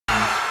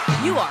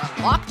You are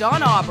Locked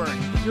On Auburn,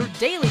 your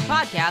daily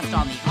podcast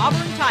on the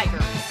Auburn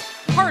Tigers.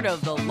 Part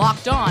of the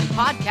Locked On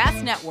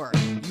Podcast Network,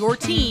 your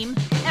team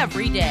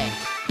every day.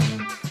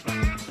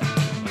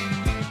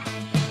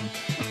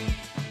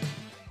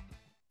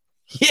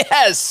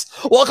 Yes!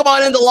 Welcome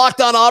on into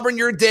Locked On Auburn,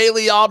 your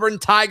daily Auburn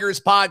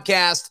Tigers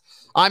podcast.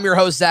 I'm your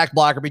host, Zac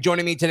Blackerby.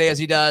 Joining me today, as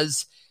he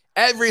does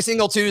every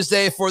single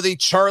Tuesday for the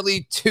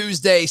Charlie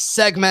Tuesday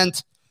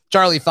segment,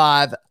 Charlie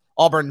 5,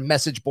 Auburn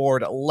message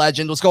board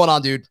legend. What's going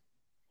on, dude?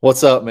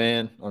 What's up,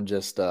 man? I'm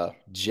just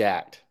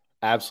jacked,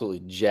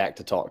 absolutely jacked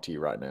to talk to you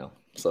right now.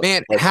 So,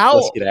 man,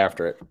 let's get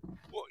after it.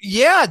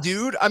 Yeah,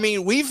 dude. I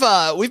mean, we've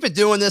been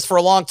doing this for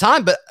a long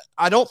time, but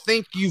I don't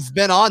think you've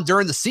been on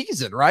during the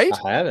season, right?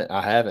 I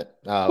haven't.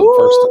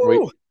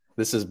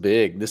 This is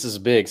big. This is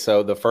big.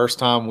 So the first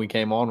time we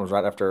came on was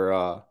right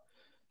after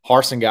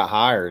Harsin got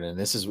hired,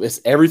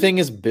 and everything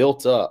is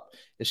built up.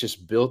 It's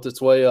just built its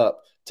way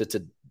up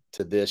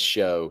to this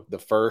show, the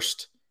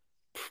first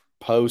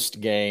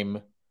post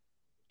game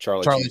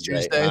Charlie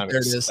Tuesday. There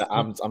it is.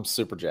 I'm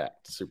super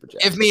jacked. Super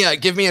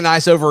jacked. Give me a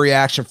nice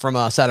overreaction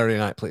from Saturday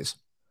night, please.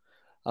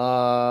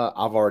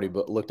 I've already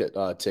looked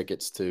at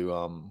tickets to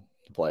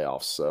the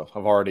playoffs, so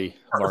I've already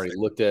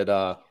looked at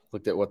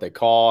what they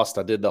cost.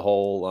 I did the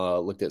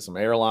whole looked at some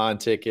airline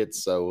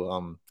tickets,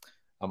 so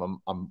I'm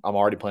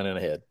already planning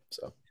ahead.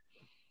 So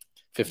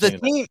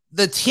 15.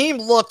 The team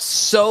looked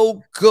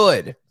so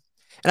good,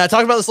 and I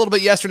talked about this a little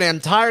bit yesterday. I'm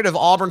tired of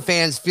Auburn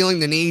fans feeling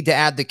the need to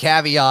add the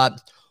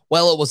caveat,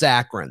 well, it was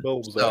Akron.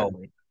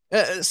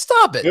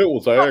 Stop it. It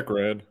was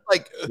Akron.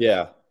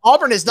 Yeah.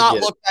 Auburn has not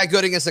looked that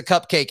good against a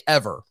cupcake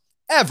ever,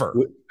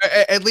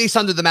 at least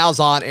under the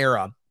Malzahn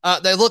era.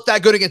 They looked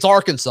that good against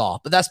Arkansas,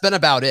 but that's been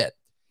about it.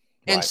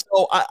 And right.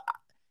 So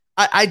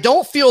I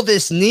don't feel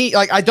this need.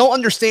 Like, I don't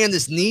understand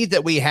this need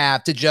that we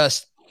have to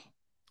just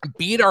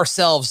beat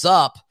ourselves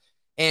up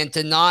and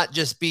to not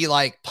just be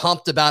like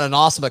pumped about an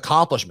awesome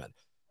accomplishment.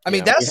 I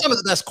mean, that's some of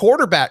the best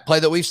quarterback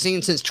play that we've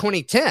seen since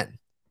 2010.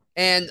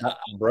 And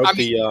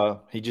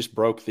he just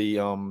broke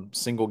the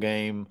single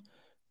game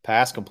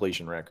pass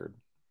completion record.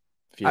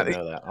 If you didn't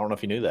know that. I don't know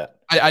if you knew that.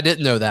 I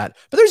didn't know that.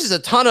 But there's just a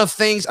ton of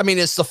things. I mean,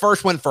 it's the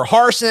first win for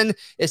Harsin.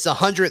 It's the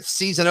 100th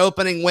season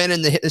opening win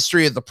in the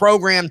history of the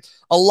program.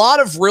 A lot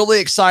of really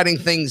exciting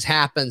things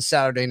happened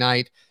Saturday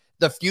night.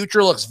 The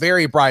future looks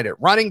very bright at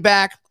running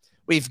back.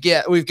 We've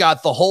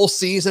got the whole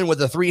season with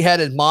the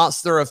three-headed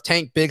monster of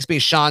Tank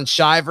Bigsby, Sean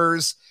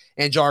Shivers,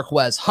 and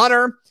Jarquez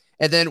Hunter.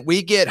 And then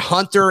we get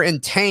Hunter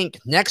and Tank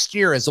next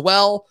year as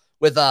well,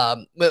 with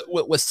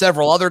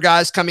several other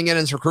guys coming in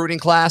his recruiting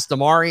class.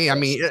 Damari, I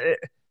mean,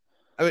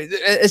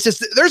 it's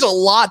just, there's a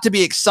lot to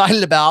be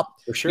excited about.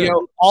 For sure. You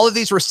know, all of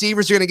these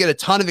receivers are going to get a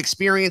ton of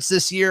experience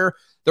this year.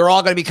 They're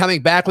all going to be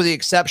coming back, with the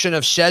exception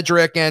of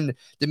Shedrick and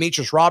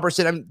Demetrius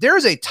Robertson. I mean,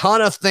 there's a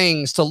ton of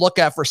things to look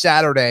at for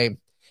Saturday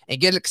and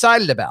get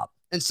excited about.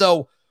 And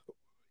so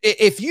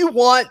if you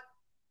want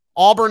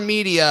Auburn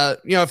media,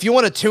 you know, if you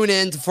want to tune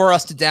in for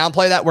us to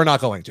downplay that, we're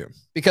not going to,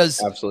 because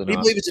we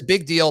believe it's a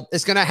big deal.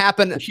 It's going to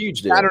happen. It's a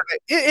huge deal. Saturday.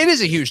 It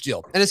is a huge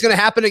deal. And it's going to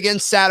happen again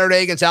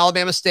Saturday against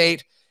Alabama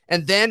State.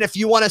 And then if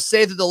you want to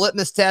say that the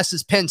litmus test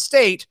is Penn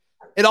State,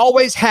 it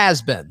always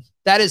has been.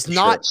 That has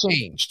not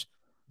changed.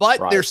 But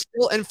there's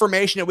still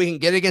information that we can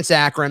get against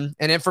Akron,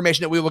 and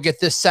information that we will get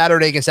this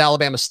Saturday against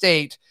Alabama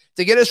State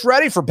to get us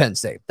ready for Penn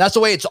State. That's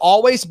the way it's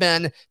always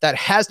been. That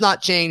has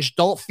not changed.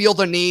 Don't feel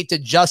the need to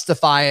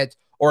justify it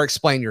or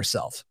explain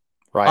yourself.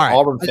 Right.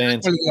 Auburn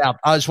fans.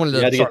 I just wanted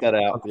to get that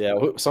out. Yeah.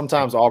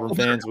 Sometimes Auburn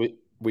fans,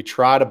 we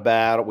try to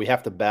battle. We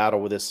have to battle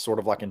with this sort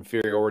of like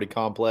inferiority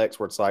complex,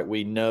 where it's like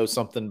we know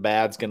something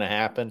bad's going to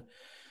happen,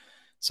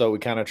 so we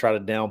kind of try to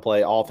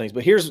downplay all things.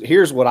 But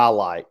here's what I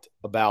liked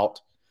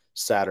about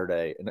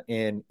Saturday,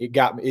 and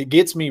it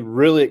gets me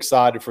really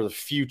excited for the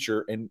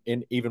future and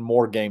even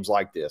more games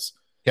like this.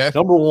 Okay.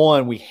 Number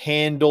one, we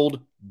handled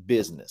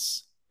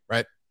business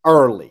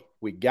early.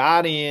 We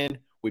got in.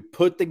 We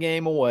put the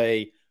game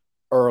away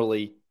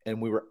early,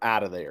 and we were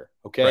out of there.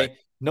 Okay. Right.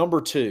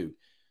 Number two,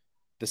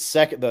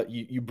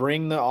 you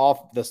bring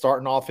the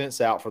starting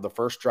offense out for the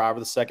first drive of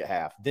the second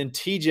half. Then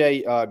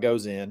TJ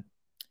goes in,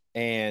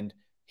 and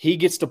he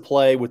gets to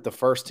play with the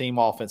first team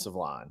offensive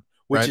line,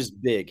 which is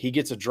big. He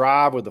gets a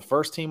drive with the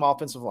first team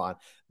offensive line.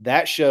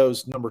 That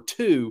shows, number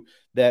two,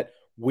 that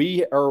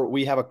we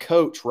have a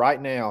coach right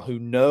now who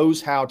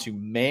knows how to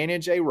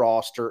manage a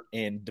roster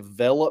and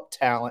develop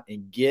talent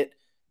and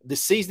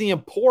sees the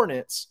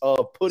importance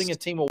of putting a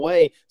team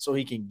away so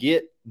he can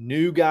get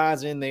new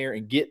guys in there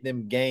and get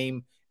them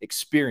game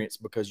experience,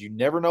 because you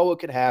never know what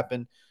could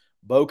happen.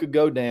 Bo could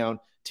go down.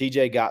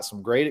 TJ got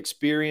some great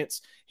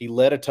experience. He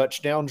led a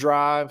touchdown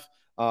drive,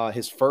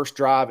 his first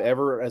drive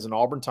ever as an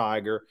Auburn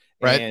Tiger.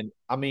 Right. And,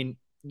 I mean,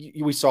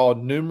 we saw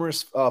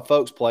numerous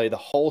folks play the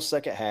whole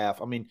second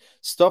half. I mean,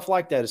 stuff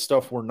like that is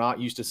stuff we're not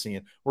used to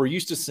seeing. We're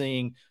used to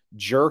seeing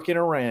jerking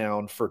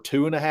around for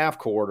 2.5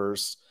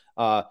 quarters.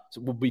 So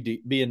we'll be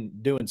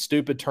doing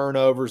stupid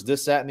turnovers,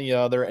 this, that, and the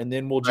other, and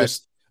then we'll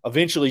just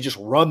eventually just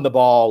run the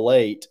ball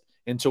late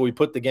until we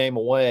put the game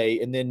away,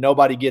 and then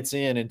nobody gets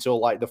in until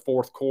like the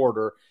fourth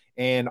quarter,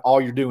 and all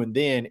you're doing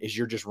then is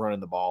you're just running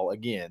the ball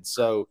again.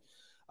 So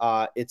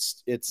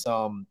it's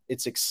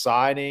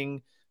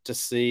exciting to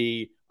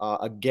see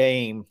a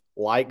game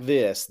like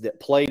this that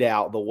played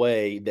out the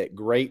way that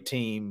great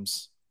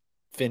teams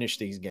finish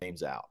these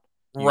games out.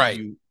 Right.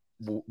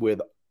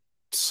 With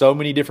so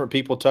many different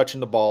people touching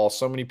the ball,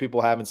 so many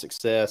people having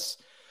success.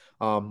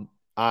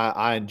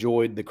 I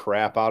enjoyed the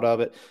crap out of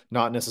it,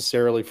 not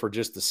necessarily for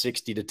just the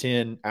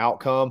 60-10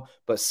 outcome,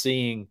 but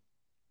seeing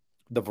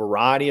the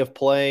variety of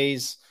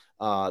plays,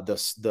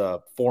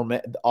 the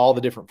format, all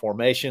the different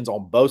formations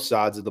on both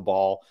sides of the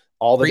ball,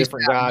 all the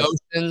different guys.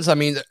 Motions. I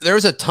mean,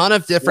 there's a ton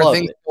of different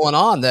things going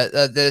on that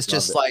it's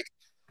just like,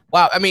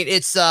 wow. I mean,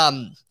 it's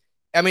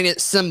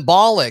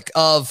symbolic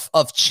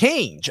of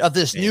change, of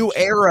this new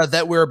era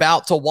that we're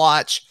about to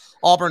watch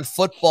Auburn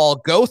football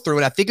go through.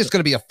 And I think it's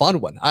going to be a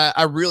fun one.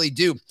 I really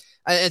do.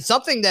 It's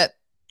something that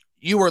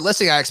you were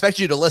listening. I expect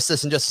you to list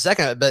this in just a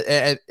second, but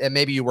and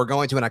maybe you were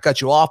going to, and I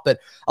cut you off, but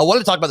I wanted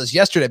to talk about this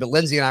yesterday, but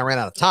Lindsay and I ran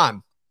out of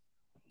time.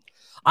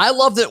 I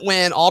loved it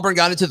when Auburn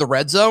got into the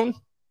red zone.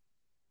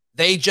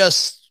 They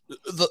just,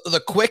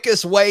 the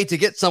quickest way to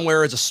get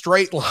somewhere is a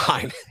straight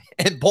line.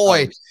 And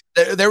boy,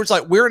 there was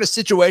like, we're in a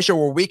situation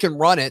where we can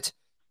run it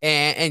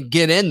and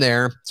get in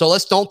there. So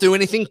let's don't do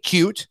anything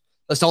cute.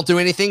 Let's don't do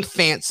anything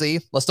fancy.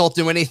 Let's don't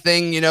do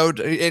anything,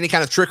 any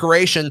kind of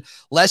trickeration.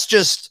 Let's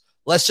just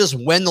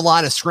win the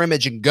line of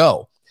scrimmage and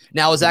go.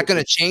 Now, is that going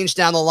to change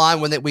down the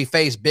line when we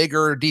face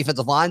bigger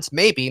defensive lines?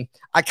 Maybe.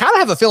 I kind of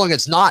have a feeling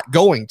it's not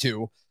going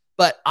to,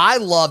 but I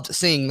loved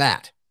seeing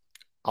that.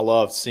 I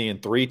loved seeing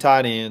 3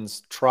 tight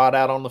ends trot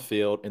out on the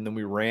field, and then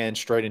we ran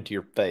straight into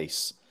your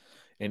face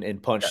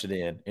and punched it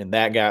in. And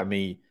that got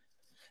me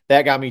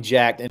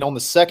jacked. And on the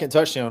second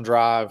touchdown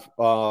drive,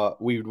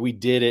 we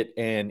did it,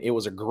 and it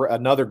was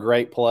another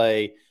great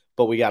play,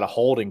 but we got a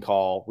holding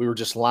call. We were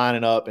just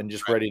lining up and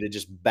just ready to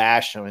just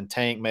bash them, and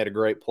Tank made a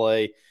great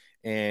play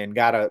and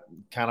got a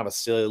kind of a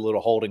silly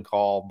little holding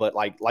call. But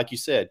like you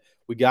said,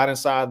 we got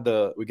inside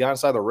the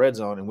red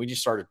zone, and we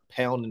just started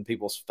pounding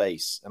people's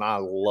face, and I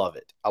love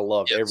it. I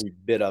loved every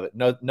bit of it.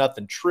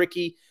 Nothing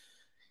tricky.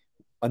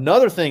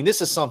 Another thing,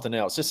 this is something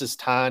else. This is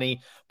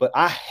tiny, but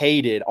I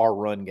hated our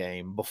run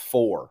game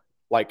before,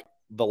 like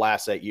the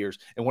last 8 years.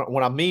 And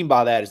what I mean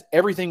by that is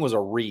everything was a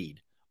read,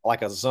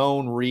 like a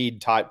zone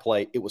read type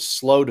play. It was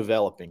slow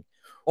developing.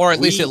 Or at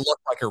least it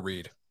looked like a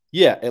read.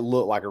 Yeah, it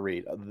looked like a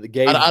read.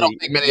 I don't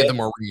think many of them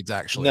were reads,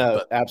 actually.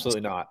 No,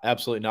 absolutely not.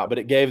 Absolutely not. But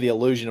it gave the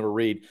illusion of a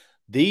read.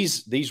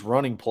 These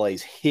running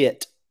plays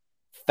hit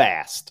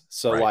fast.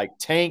 So, like,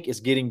 Tank is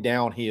getting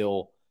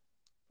downhill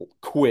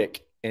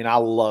quick. And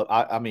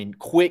I mean,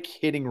 quick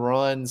hitting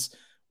runs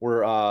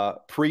were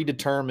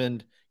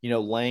predetermined,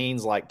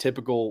 lanes like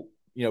typical,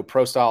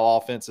 pro style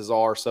offenses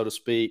are, so to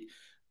speak.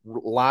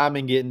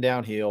 Linemen getting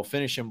downhill,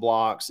 finishing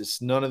blocks.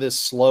 It's none of this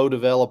slow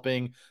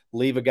developing,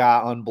 leave a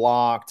guy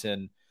unblocked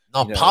and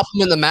pop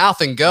him in the mouth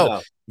and go.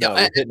 No,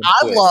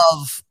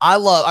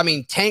 I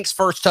mean, Tank's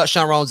first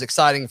touchdown run was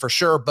exciting for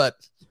sure, but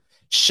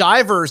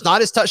Shivers,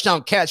 not his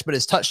touchdown catch, but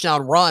his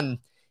touchdown run,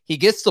 he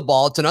gets the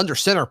ball. It's an under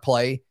center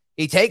play.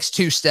 He takes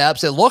 2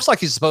 steps. It looks like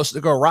he's supposed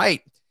to go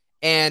right,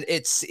 and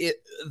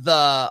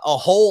a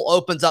hole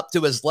opens up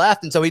to his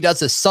left, and so he does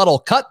this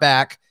subtle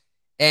cutback,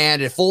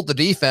 and it fooled the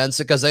defense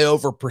because they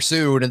over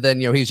pursued, and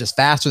then he's just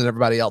faster than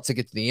everybody else to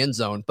get to the end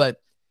zone.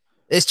 But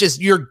it's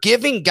just, you're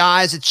giving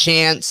guys a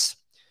chance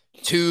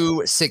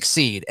to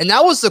succeed, and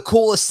that was the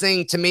coolest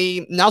thing to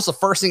me. And that was the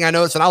first thing I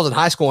noticed when I was in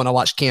high school and I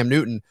watched Cam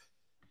Newton.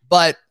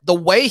 But the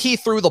way he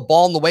threw the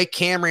ball and the way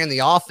Cam ran the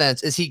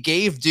offense is he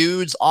gave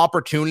dudes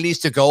opportunities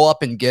to go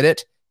up and get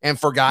it, and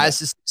for guys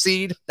to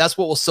succeed. That's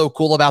what was so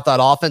cool about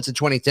that offense in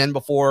 2010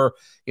 before,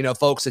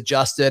 folks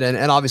adjusted.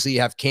 And obviously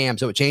you have Cam,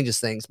 so it changes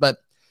things. But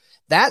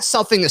that's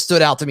something that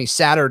stood out to me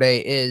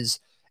Saturday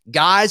is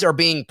guys are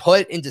being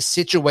put into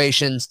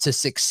situations to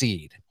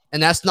succeed.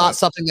 And that's not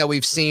something that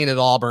we've seen at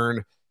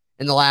Auburn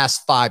in the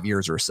last 5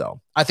 years or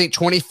so. I think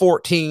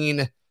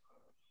 2014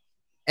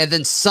 and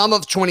then some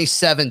of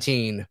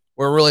 2017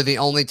 were really the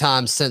only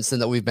time since then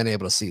that we've been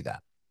able to see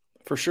that.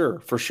 For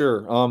sure.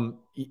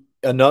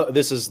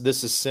 This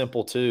is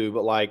simple too,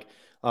 but like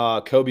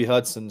Kobe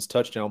Hudson's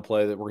touchdown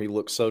play where he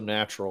looked so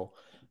natural.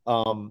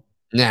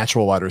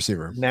 Natural wide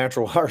receiver.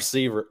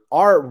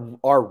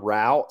 Our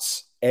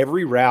routes,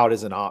 every route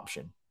is an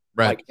option.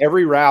 Right. Like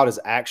every route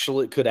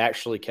could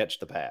actually catch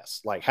the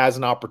pass, like has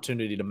an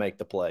opportunity to make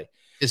the play.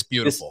 It's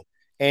beautiful.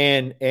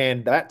 And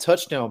that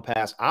touchdown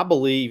pass, I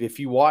believe if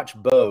you watch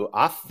Bo,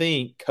 I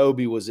think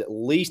Kobe was at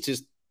least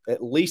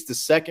the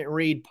second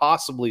read,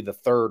 possibly the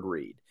third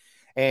read.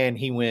 And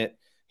he went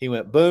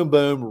boom,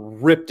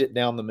 boom, ripped it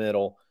down the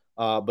middle.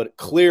 But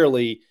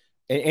clearly,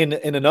 and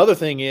another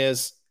thing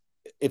is,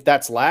 if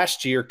that's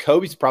last year,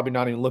 Kobe's probably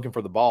not even looking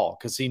for the ball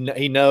because he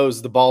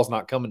knows the ball's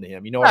not coming to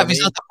him. You know what I mean?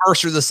 He's not the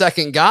first or the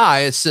second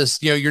guy. It's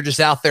just, you're just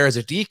out there as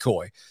a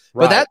decoy.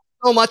 Right. But that's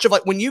so much of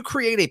like when you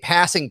create a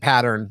passing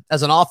pattern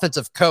as an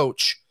offensive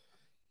coach,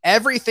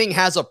 everything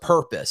has a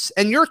purpose.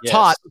 And you're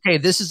taught, okay,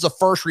 this is the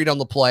first read on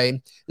the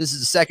play. This is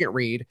the second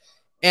read.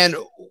 And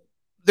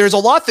there's a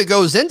lot that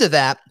goes into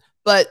that.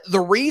 But the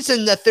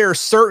reason that there are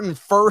certain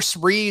first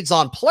reads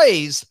on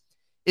plays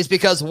is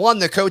because, one,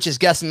 the coach is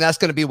guessing that's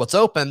going to be what's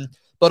open.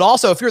 But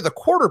also, if you're the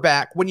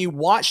quarterback, when you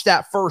watch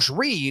that first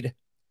read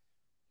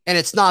and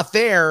it's not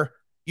there,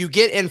 you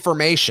get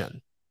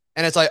information.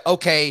 And it's like,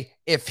 okay,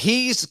 if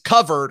he's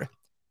covered,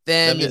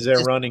 then that means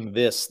they're running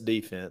this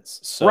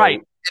defense. So right.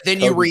 And then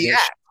you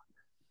react.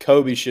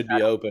 Kobe should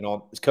be open.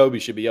 Kobe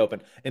should be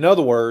open. In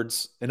other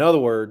words,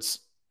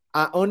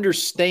 I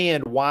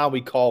understand why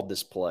we called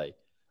this play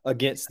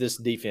against this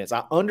defense.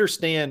 I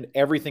understand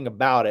everything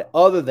about it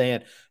other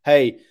than,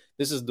 hey,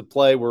 this is the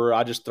play where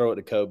I just throw it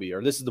to Kobe,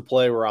 or this is the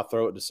play where I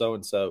throw it to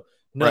so-and-so.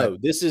 No,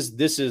 right. This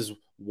is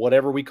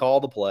whatever we call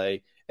the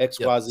play, X,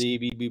 Y, Z,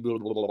 B, B, blah,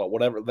 blah, blah, blah,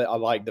 whatever. I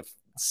like the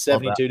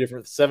 72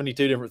 different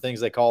things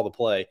they call the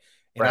play.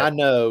 And right. I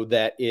know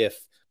that if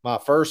my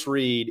first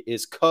read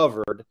is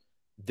covered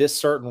this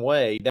certain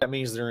way, that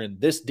means they're in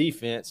this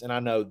defense, and I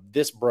know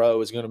this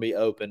bro is going to be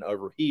open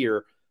over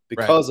here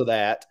because of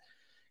that.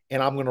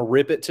 And I'm going to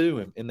rip it to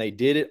him. And they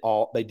did it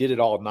all. They did it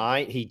all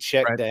night. He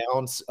checked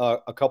down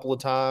a couple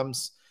of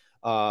times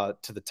to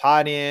the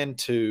tight end,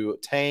 to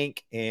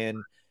Tank,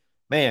 and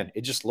man,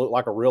 it just looked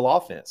like a real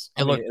offense.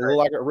 It looked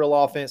like a real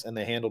offense, and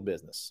they handled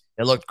business.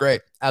 It looked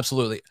great.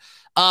 Absolutely.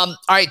 All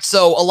right.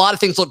 So a lot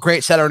of things look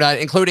great Saturday night,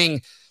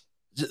 including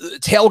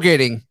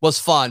tailgating was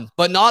fun,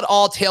 but not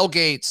all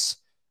tailgates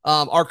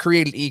are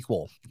created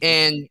equal.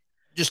 And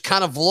just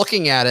kind of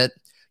looking at it,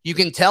 you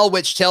can tell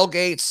which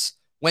tailgates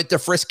went to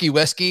Frisky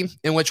Whiskey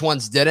and which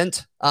ones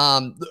didn't.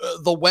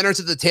 The winners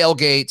of the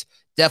tailgate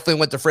definitely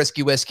went to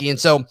Frisky Whiskey. And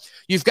so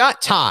you've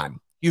got time.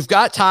 You've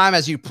got time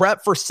as you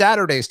prep for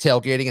Saturday's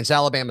tailgating against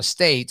Alabama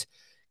State.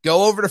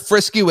 Go over to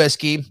Frisky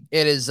Whiskey.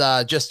 It is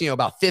just,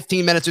 about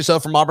 15 minutes or so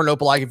from Auburn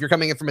Opelika. If you're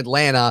coming in from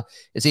Atlanta,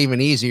 it's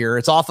even easier.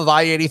 It's off of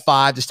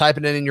I-85. Just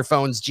typing it in your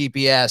phone's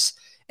GPS.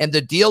 And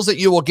the deals that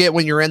you will get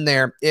when you're in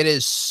there, it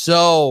is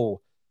so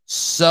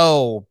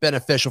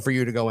beneficial for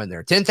you to go in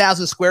there.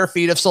 10,000 square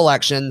feet of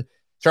selection.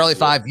 Charlie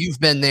 5, you've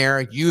been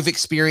there. You've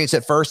experienced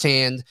it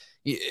firsthand.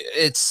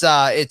 It's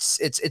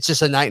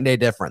just a night and day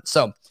difference.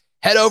 So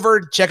head over,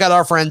 check out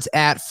our friends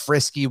at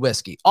Frisky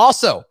Whiskey.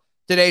 Also,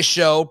 today's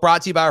show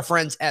brought to you by our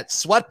friends at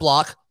Sweat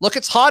Block. Look,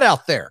 it's hot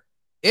out there.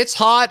 It's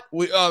hot.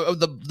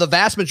 The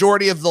vast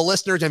majority of the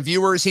listeners and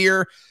viewers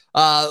here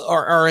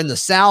are in the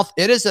South.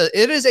 It is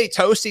a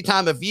toasty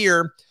time of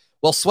year.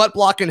 Well, Sweat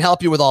Block can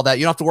help you with all that.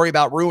 You don't have to worry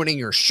about ruining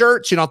your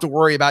shirts. You don't have to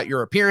worry about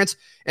your appearance.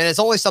 And it's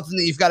only something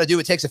that you've got to do.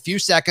 It takes a few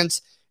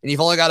seconds, and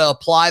you've only got to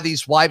apply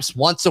these wipes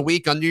once a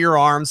week under your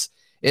arms.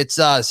 It's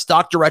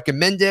doctor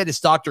recommended. It's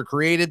doctor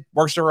created.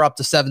 Works for up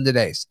to 7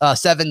 days.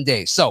 7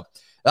 days. So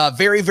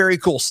very, very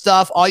cool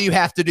stuff. All you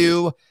have to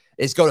do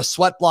is go to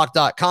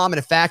sweatblock.com. And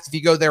in fact, if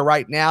you go there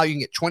right now, you can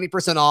get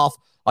 20% off.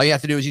 All you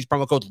have to do is use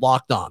promo code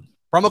Locked On.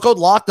 Promo code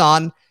Locked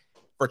On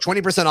for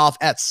 20% off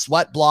at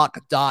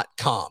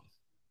sweatblock.com.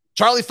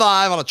 Charlie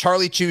 5 on a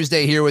Charlie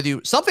Tuesday here with you.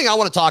 Something I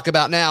want to talk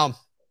about now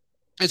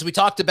is we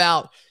talked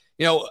about,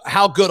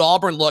 how good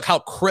Auburn looked, how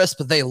crisp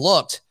they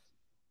looked.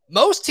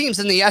 Most teams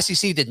in the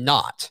SEC did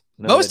not.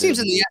 Most teams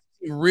in the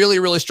SEC really,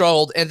 really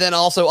struggled. And then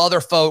also other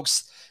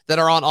folks that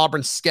are on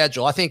Auburn's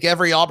schedule. I think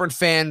every Auburn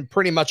fan,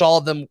 pretty much all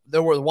of them, they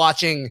were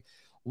watching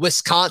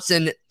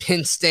Wisconsin,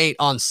 Penn State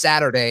on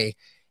Saturday.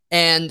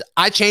 And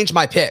I changed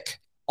my pick.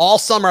 All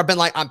summer, I've been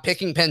like, I'm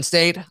picking Penn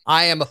State.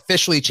 I am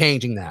officially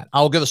changing that.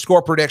 I'll give a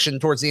score prediction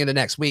towards the end of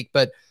next week.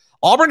 But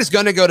Auburn is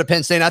going to go to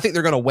Penn State, and I think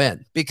they're going to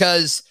win.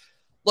 Because,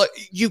 look,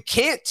 you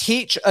can't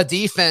teach a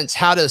defense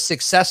how to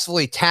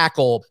successfully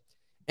tackle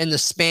in the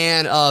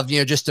span of,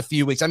 just a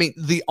few weeks. I mean,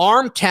 the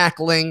arm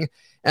tackling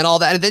and all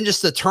that, and then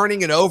just the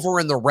turning it over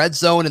in the red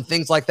zone and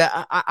things like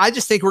that. I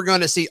just think we're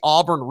going to see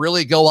Auburn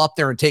really go up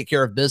there and take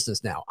care of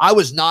business now. I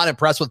was not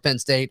impressed with Penn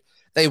State.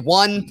 They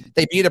won.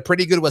 They beat a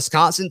pretty good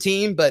Wisconsin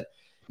team, but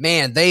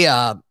man,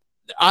 I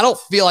don't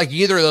feel like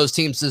either of those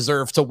teams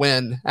deserve to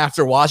win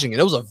after watching it.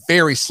 It was a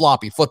very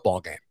sloppy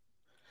football game.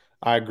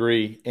 I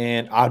agree.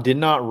 And I did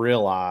not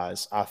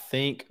realize, I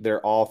think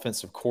their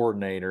offensive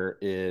coordinator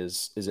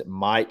is it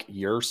Mike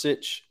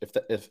Yursich,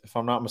 if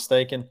I'm not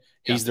mistaken?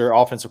 Yeah. He's their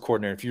offensive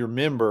coordinator. If you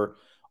remember,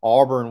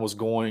 Auburn was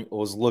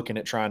looking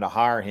at trying to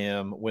hire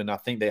him when I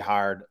think they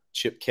hired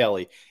Chip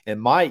Kelly.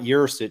 And Mike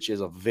Yursich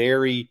is a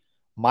very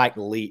Mike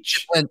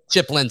Leach.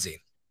 Chip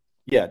Lindsey.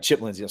 Yeah,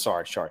 Chip Lindsey.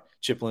 Sorry,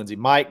 Chip Lindsey.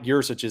 Mike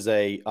Yursich is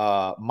a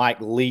Mike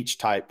Leach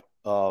type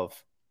of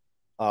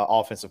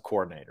offensive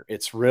coordinator.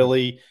 It's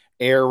really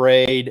air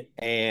raid,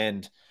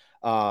 and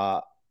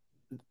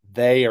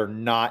they are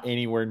not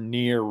anywhere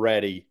near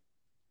ready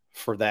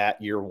for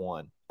that year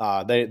one.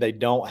 They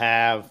don't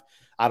have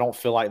 – I don't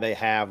feel like they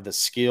have the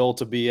skill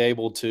to be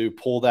able to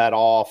pull that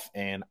off.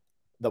 And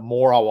the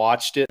more I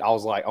watched it, I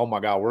was like, oh, my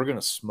God, we're going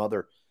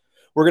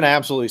to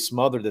absolutely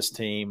smother this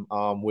team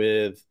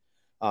with –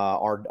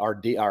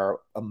 our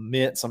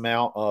immense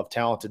amount of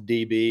talented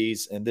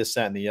DBs and this,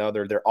 that, and the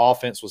other. Their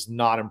offense was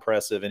not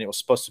impressive, and it was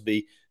supposed to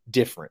be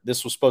different.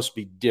 This was supposed to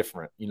be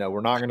different. You know,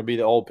 we're not going to be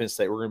the old Penn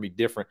State. We're going to be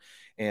different.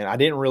 And I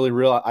didn't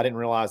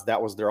realize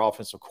that was their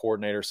offensive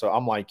coordinator. So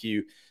I'm like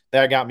you.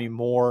 That got me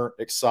more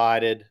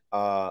excited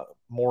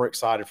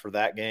for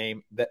that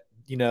game. That,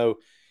 you know,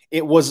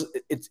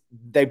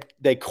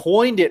 they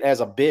coined it as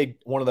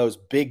one of those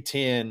Big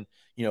Ten,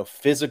 you know,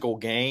 physical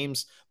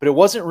games, but it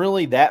wasn't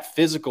really that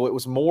physical. It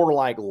was more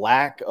like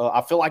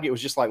I feel like it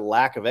was just like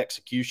lack of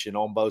execution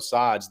on both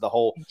sides the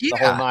whole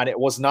night. It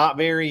was not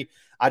very,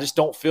 I just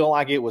don't feel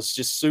like it was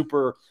just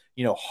super,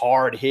 you know,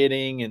 hard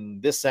hitting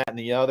and this, that, and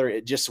the other.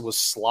 It just was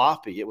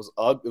sloppy. It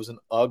was an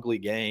ugly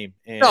game.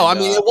 And, no, I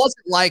mean,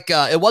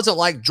 it wasn't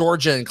like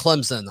Georgia and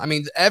Clemson. I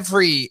mean,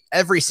 every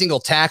single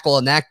tackle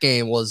in that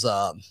game was,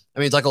 I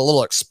mean, it's like a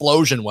little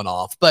explosion went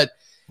off. But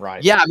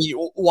right, yeah, I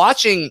mean,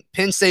 watching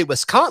Penn State,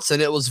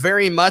 Wisconsin, it was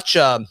very much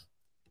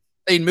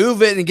they'd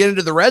move it and get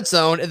into the red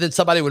zone, and then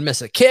somebody would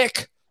miss a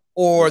kick,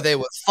 or they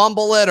would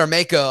fumble it, or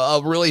make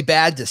a really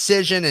bad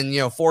decision, and, you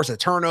know, force a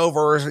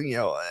turnover. You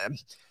know,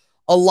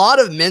 a lot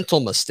of mental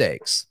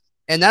mistakes.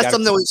 And that's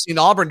something that we've seen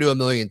Auburn do a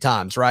million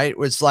times, right?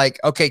 It's like,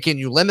 okay, can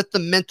you limit the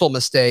mental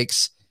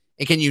mistakes,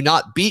 and can you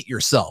not beat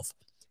yourself?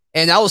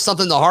 And that was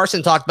something that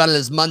Harsin talked about in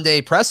his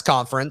Monday press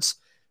conference,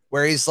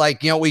 where he's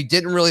like, you know, we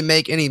didn't really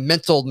make any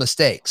mental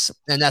mistakes,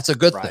 and that's a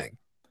good thing.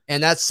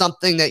 And that's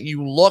something that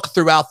you look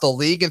throughout the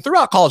league and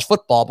throughout college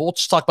football, but we'll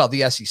just talk about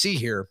the SEC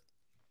here.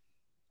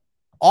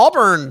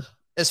 Auburn,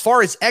 as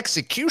far as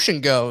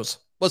execution goes,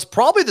 was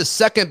probably the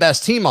second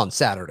best team on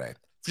Saturday,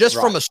 just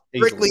from a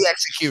strictly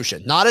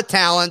execution, not a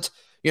talent,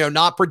 you know,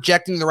 not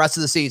projecting the rest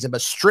of the season,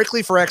 but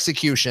strictly for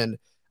execution.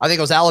 I think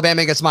it was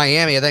Alabama against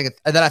Miami. And then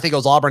I think it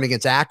was Auburn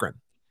against Akron.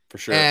 For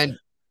sure. And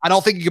I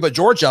don't think you could put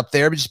Georgia up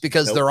there just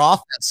because their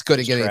offense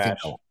couldn't get anything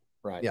going.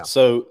 Right. Yeah.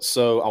 So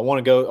I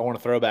want to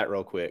throw back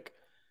real quick.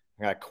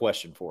 I got a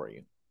question for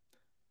you.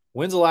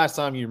 When's the last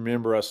time you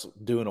remember us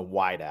doing a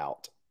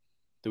whiteout?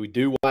 Do we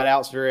do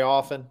whiteouts very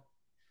often?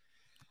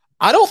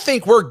 I don't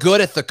think we're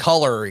good at the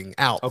coloring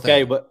out.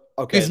 Okay, thing.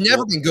 We've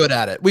never been good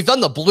at it. We've done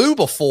the blue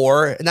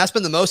before, and that's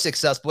been the most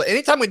successful. But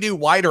anytime we do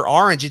white or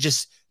orange,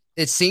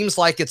 it seems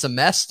like it's a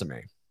mess to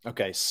me.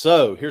 Okay,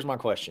 so here's my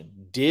question: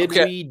 Did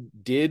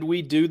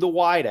we do the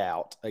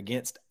whiteout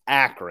against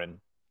Akron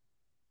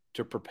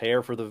to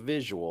prepare for the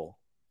visual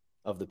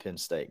of the Penn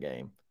State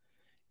game?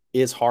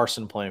 Is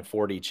Harsin playing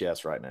 4D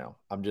chess right now?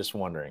 I'm just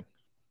wondering.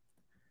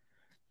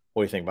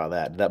 What do you think about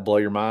that? Did that blow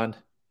your mind?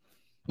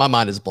 My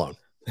mind is blown.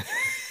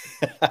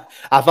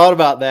 I thought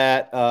about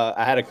that.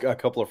 I had a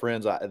couple of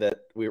friends that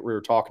we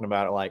were talking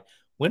about it. Like,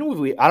 when would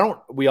we?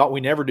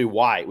 We never do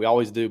white. We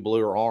always do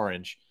blue or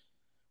orange.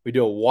 We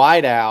do a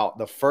white out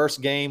the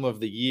first game of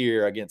the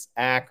year against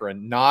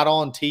Akron, not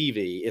on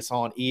TV. It's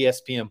on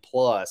ESPN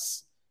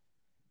Plus.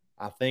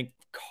 I think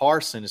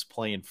Carson is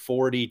playing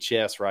 4D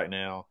chess right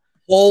now.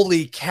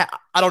 Holy cow.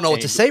 I don't know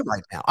what to say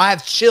right now. I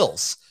have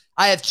chills.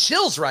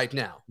 Right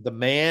now. The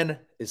man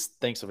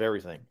thinks of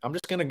everything. I'm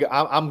just going to go.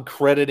 I'm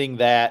crediting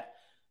that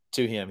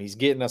to him. He's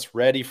getting us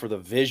ready for the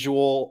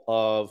visual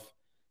of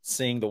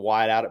seeing the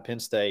whiteout at Penn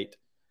State.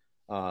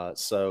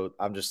 So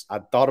I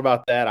thought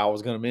about that. I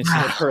was going to mention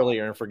it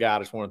earlier and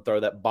forgot. I just want to throw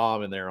that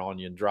bomb in there on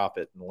you and drop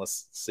it, and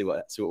let's see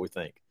what we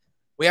think.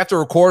 We have to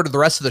record the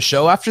rest of the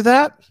show after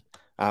that.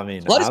 I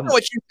mean, let us know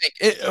what you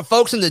think,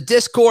 folks in the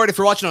Discord. If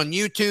you're watching on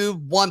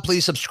YouTube,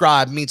 please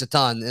subscribe. It means a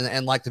ton,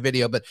 and like the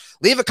video. But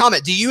leave a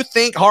comment. Do you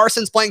think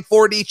Harsin's playing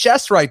 4D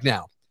chess right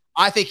now?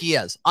 I think he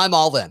is. I'm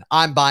all in.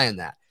 I'm buying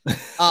that.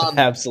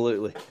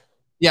 Absolutely.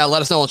 Yeah,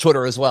 let us know on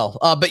Twitter as well.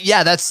 But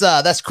yeah,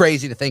 that's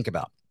crazy to think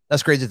about. All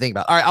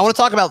right, I want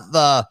to talk about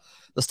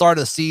the start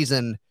of the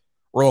season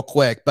real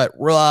quick. But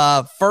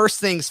first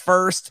things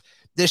first.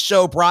 This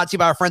show brought to you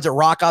by our friends at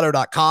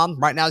rockauto.com.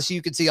 Right now, so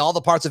you can see all the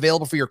parts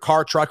available for your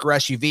car, truck, or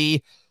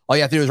SUV. All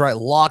you have to do is write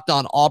Locked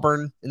On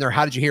Auburn in their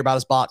How Did You Hear About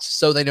Us box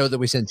so they know that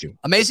we sent you.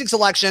 Amazing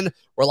selection,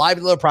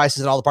 reliably low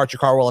prices, and all the parts your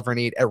car will ever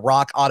need at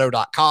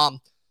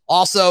rockauto.com.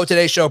 Also,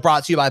 today's show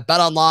brought to you by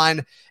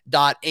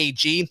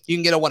betonline.ag. You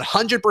can get a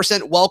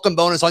 100% welcome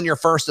bonus on your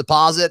first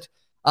deposit.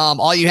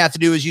 All you have to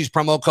do is use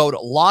promo code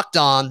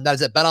LOCKEDON. That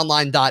is at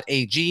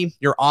betonline.ag,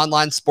 your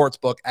online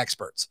sportsbook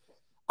experts.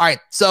 All right,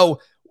 so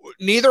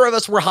neither of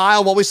us were high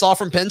on what we saw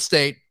from Penn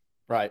State.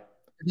 Right.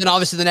 And then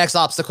obviously the next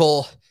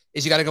obstacle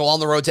is you got to go on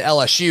the road to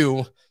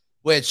LSU,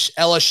 which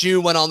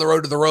LSU went on the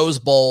road to the Rose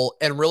Bowl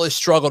and really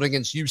struggled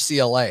against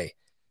UCLA.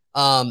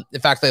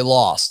 In fact, they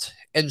lost.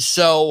 And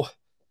so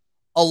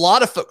a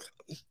lot of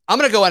I'm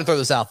going to go ahead and throw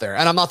this out there,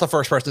 and I'm not the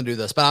first person to do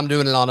this, but I'm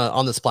doing it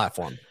on this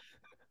platform.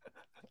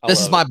 This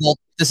is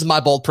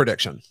my bold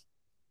prediction.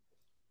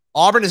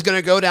 Auburn is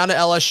going to go down to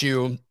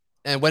LSU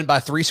and win by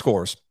 3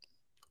 scores.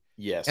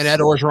 Yes. And Ed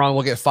Orgeron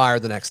will get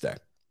fired the next day.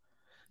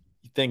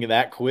 You think of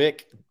that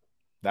quick?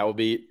 That would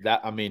be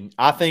that. I mean,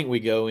 I think we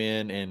go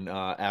in and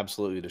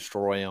absolutely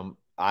destroy him.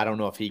 I don't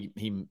know if he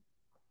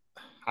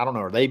I don't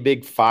know. Are they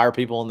big fire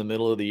people in the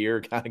middle of the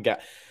year kind of guy?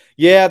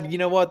 Yeah, you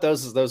know what?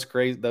 Those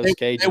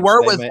Cajuns. They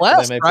were with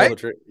West,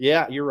 right?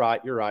 Yeah, you're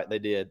right. They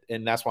did.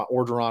 And that's why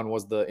Orgeron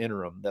was the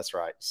interim. That's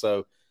right.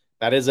 So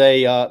that is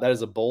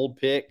a bold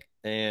pick.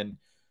 and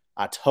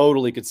I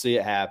totally could see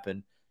it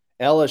happen.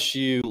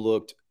 LSU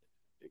looked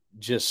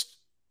just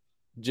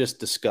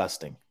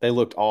disgusting. They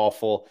looked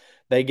awful.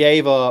 They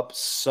gave up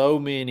so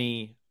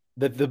many.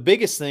 The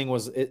biggest thing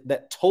was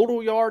that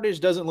total yardage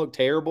doesn't look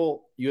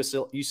terrible.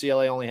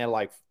 UCLA only had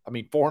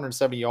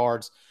 470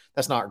 yards.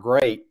 That's not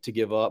great to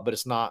give up, but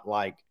it's not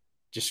like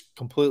just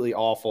completely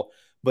awful.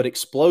 But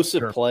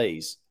explosive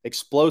plays,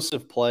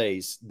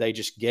 they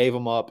just gave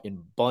them up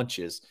in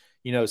bunches.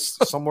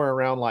 Somewhere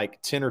around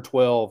like 10 or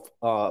 12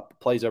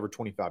 plays over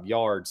 25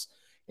 yards.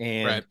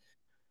 And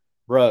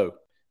bro,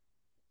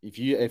 if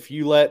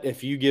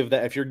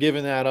you're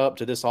giving that up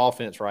to this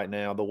offense right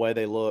now, the way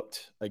they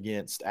looked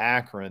against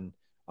Akron,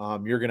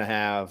 you're gonna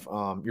have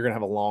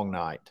a long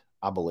night,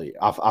 I believe.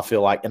 I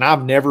feel like, and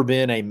I've never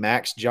been a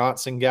Max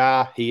Johnson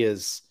guy. He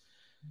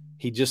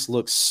just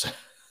looks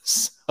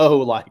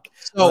so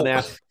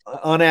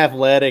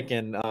unathletic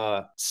and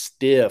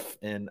stiff,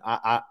 and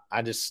I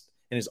just,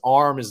 and his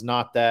arm is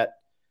not that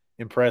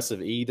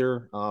impressive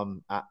either.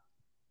 I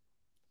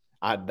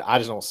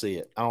just don't see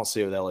it. I don't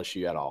see it with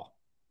LSU at all.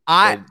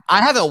 I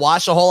haven't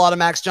watched a whole lot of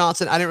Max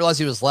Johnson. I didn't realize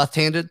he was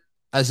left-handed.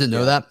 I just didn't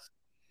know that.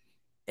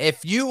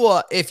 If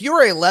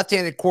you're a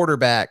left-handed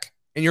quarterback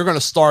and you're going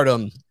to start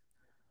him,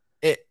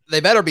 they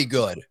better be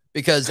good,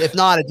 because if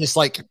not, it's just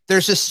like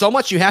there's just so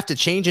much you have to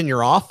change in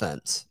your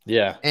offense.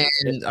 Yeah,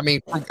 and I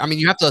mean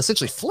you have to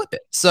essentially flip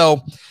it.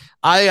 So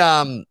I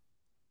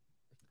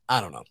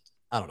don't know.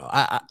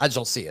 I just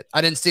don't see it.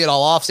 I didn't see it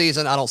all off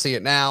season. I don't see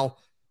it now.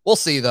 We'll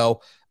see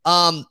though.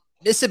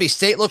 Mississippi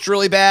State looked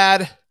really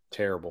bad.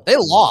 Terrible. They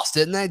lost,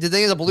 didn't they? Did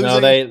they end up losing? No,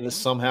 they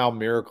somehow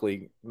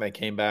miraculously they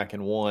came back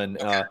and won.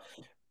 Okay.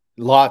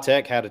 La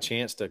Tech had a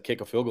chance to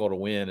kick a field goal to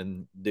win,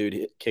 and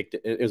dude kicked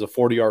it. It was a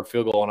 40-yard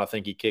field goal, and I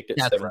think he kicked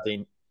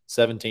it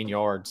 17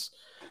 yards.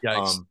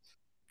 Yikes.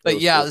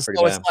 But yeah, so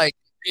it's like,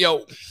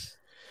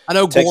 I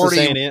know Texas Gordy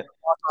A&M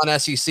on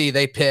SEC,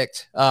 they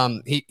picked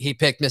he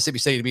picked Mississippi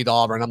State to beat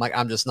Auburn. I'm like,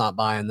 I'm just not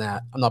buying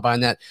that. I'm not buying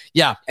that.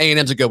 Yeah,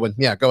 A&M's a good one.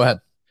 Yeah, go ahead.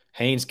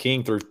 Haynes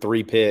King threw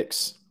 3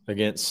 picks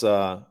against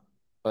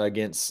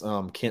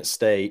Kent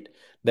State.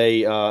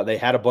 They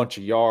had a bunch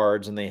of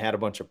yards and they had a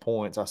bunch of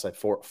points. I say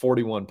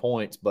 41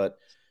 points, but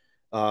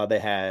they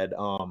had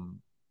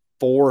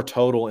 4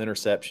 total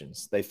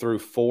interceptions. They threw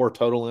 4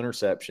 total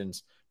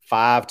interceptions,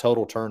 5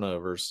 total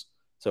turnovers.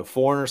 So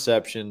 4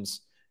 interceptions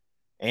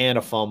and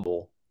a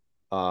fumble.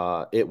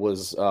 It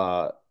was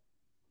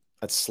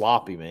that's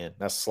sloppy, man.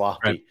 That's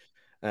sloppy.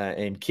 Right.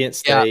 And Kent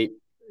State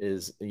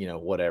is,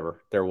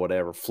 whatever. They're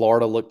whatever.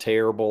 Florida looked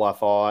terrible, I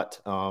thought.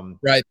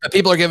 Right.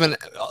 People are giving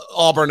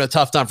Auburn a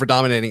tough time for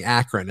dominating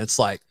Akron. It's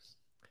like,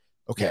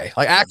 okay.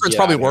 Like Akron's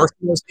probably worse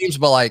than those teams,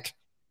 but like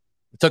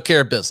took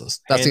care of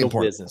business. That's the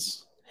important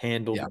business.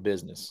 Handled the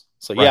business.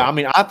 So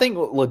I think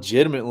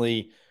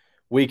legitimately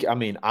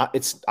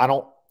I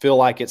don't feel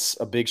like it's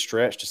a big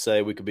stretch to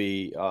say we could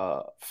be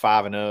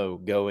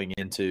 5-0 going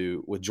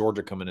into with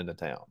Georgia coming into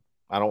town.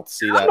 I don't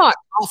see that. I'm not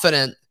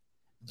confident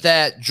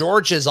that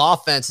Georgia's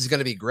offense is going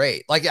to be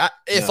great. Like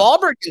if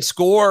Auburn can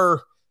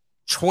score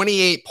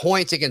 28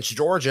 points against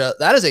Georgia,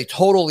 that is a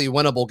totally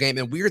winnable game.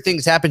 And weird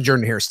things happen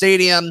during here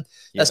Stadium.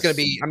 That's going to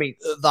be,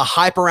 the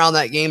hype around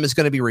that game is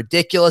going to be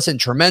ridiculous and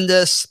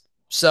tremendous.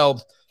 So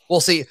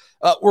we'll see.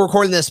 We're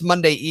recording this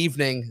Monday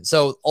evening,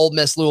 so Ole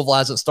Miss Louisville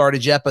hasn't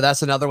started yet, but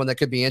that's another one that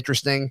could be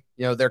interesting.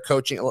 They're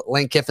coaching.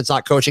 Lane Kiffin's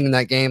not coaching in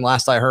that game,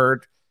 last I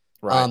heard.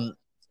 Right.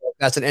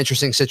 That's an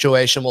interesting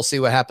situation. We'll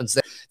see what happens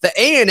there. The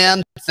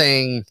A&M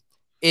thing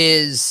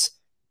is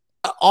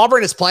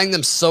Auburn is playing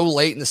them so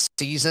late in the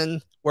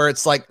season where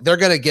it's like they're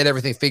going to get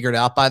everything figured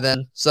out by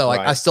then. So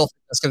I still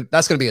think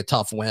that's going to be a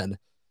tough win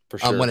for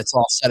sure. When it's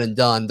all said and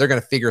done. They're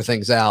going to figure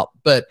things out.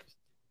 But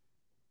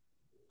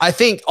I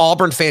think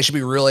Auburn fans should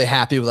be really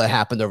happy with what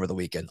happened over the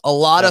weekend. A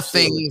lot of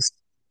things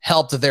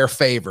helped their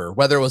favor,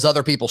 whether it was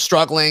other people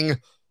struggling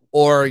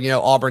or,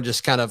 Auburn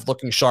just kind of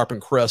looking sharp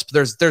and crisp.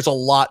 There's a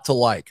lot to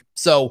like.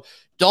 So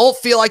don't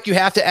feel like you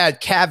have to add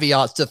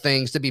caveats to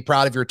things to be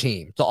proud of your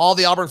team. To all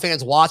the Auburn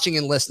fans watching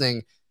and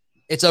listening,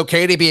 it's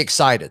okay to be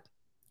excited.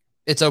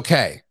 It's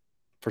okay.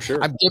 For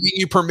sure. I'm giving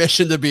you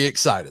permission to be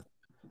excited.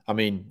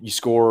 You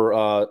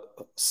score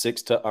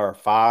 6 or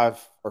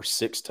 5 or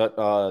 6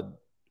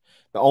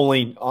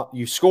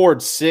 you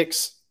scored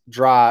 6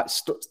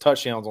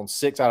 touchdowns on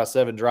 6 out of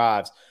 7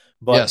 drives,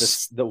 but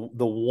the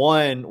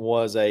one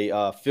was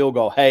a field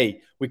goal.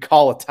 Hey, we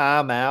call a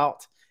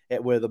timeout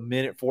with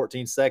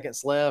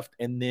 1:14 left,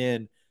 and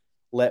then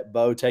let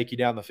Bo take you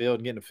down the field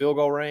and get in the field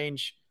goal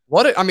range.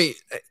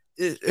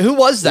 Who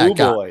was that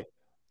guy? Boy.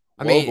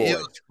 It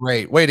was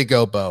great. Way to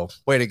go, Bo.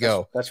 Way to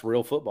go. That's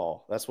real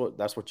football. That's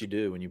what you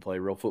do when you play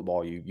real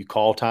football. You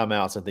call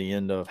timeouts at the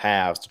end of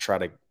halves to try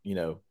to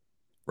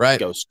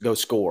go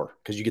score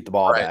because you get the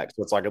ball back.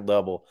 So it's like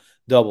a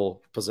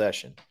double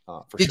possession.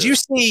 Did you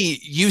see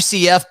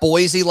UCF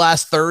Boise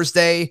last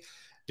Thursday?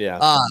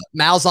 Yeah.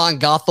 Malzahn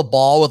got the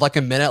ball with like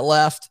a minute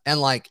left and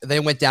like they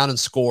went down and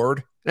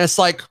scored. And it's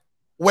like,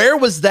 Where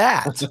was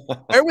that?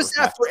 Where was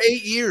that for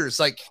 8 years?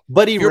 Like,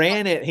 but he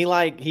ran it.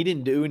 He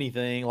didn't do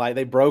anything. Like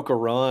they broke a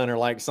run or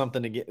like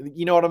something to get.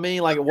 You know what I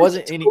mean? Like it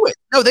wasn't any.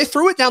 No, they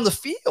threw it down the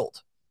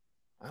field.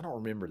 I don't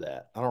remember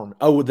that.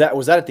 Oh, that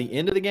was that at the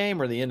end of the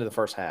game or the end of the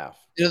first half?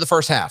 End of the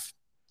first half.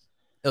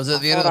 It was at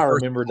the end of the first half. I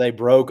first remember they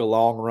broke a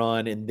long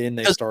run and then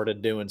they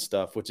started doing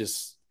stuff, which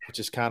is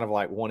kind of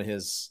like one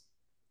of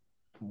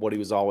what he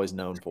was always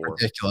known for.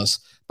 Ridiculous.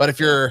 But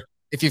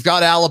if you've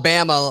got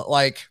Alabama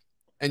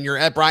and you're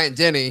at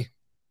Bryant-Denny,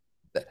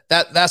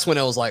 that's when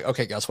it was like,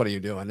 okay, guys, what are you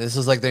doing? This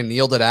is like they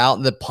kneeled it out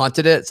and then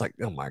punted it. It's like,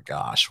 oh my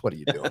gosh, what are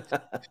you doing?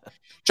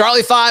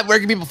 Charlie 5, where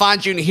can people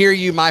find you and hear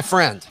you, my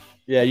friend?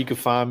 Yeah, you can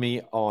find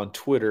me on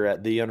Twitter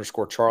at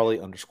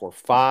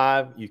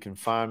 _Charlie_5. You can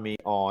find me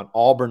on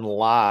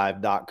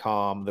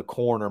auburnlive.com, the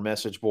corner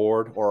message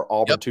board, or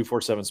Auburn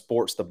 247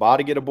 Sports, the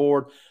body get a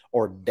board,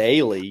 or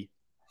daily,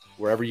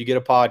 wherever you get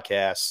a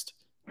podcast,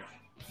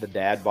 the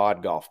Dad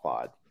Bod Golf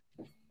Pod.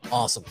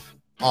 Awesome.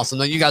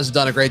 No, you guys have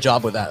done a great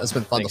job with that. It's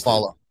been fun to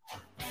follow.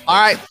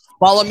 All right.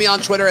 Follow me on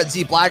Twitter at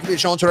Zac Blackerby,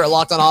 show on Twitter at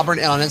Locked On Auburn,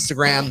 and on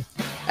Instagram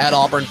at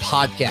Auburn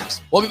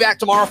Podcast. We'll be back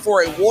tomorrow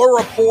for a War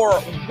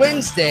Report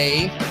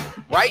Wednesday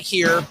right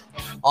here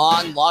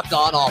on Locked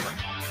On Auburn.